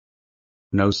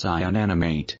No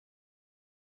CyanAnimate.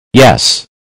 Yes.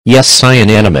 Yes,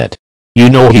 CyanAnimate. You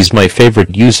know he's my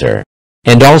favorite user.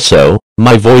 And also,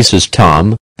 my voice is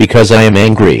Tom, because I am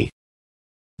angry.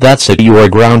 That's it, you are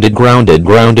grounded for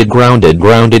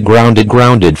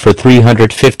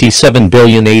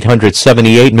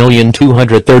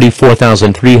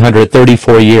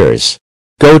 357,878,234,334 years.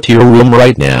 Go to your room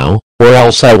right now, or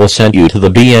else I will send you to the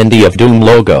BND of Doom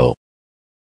logo.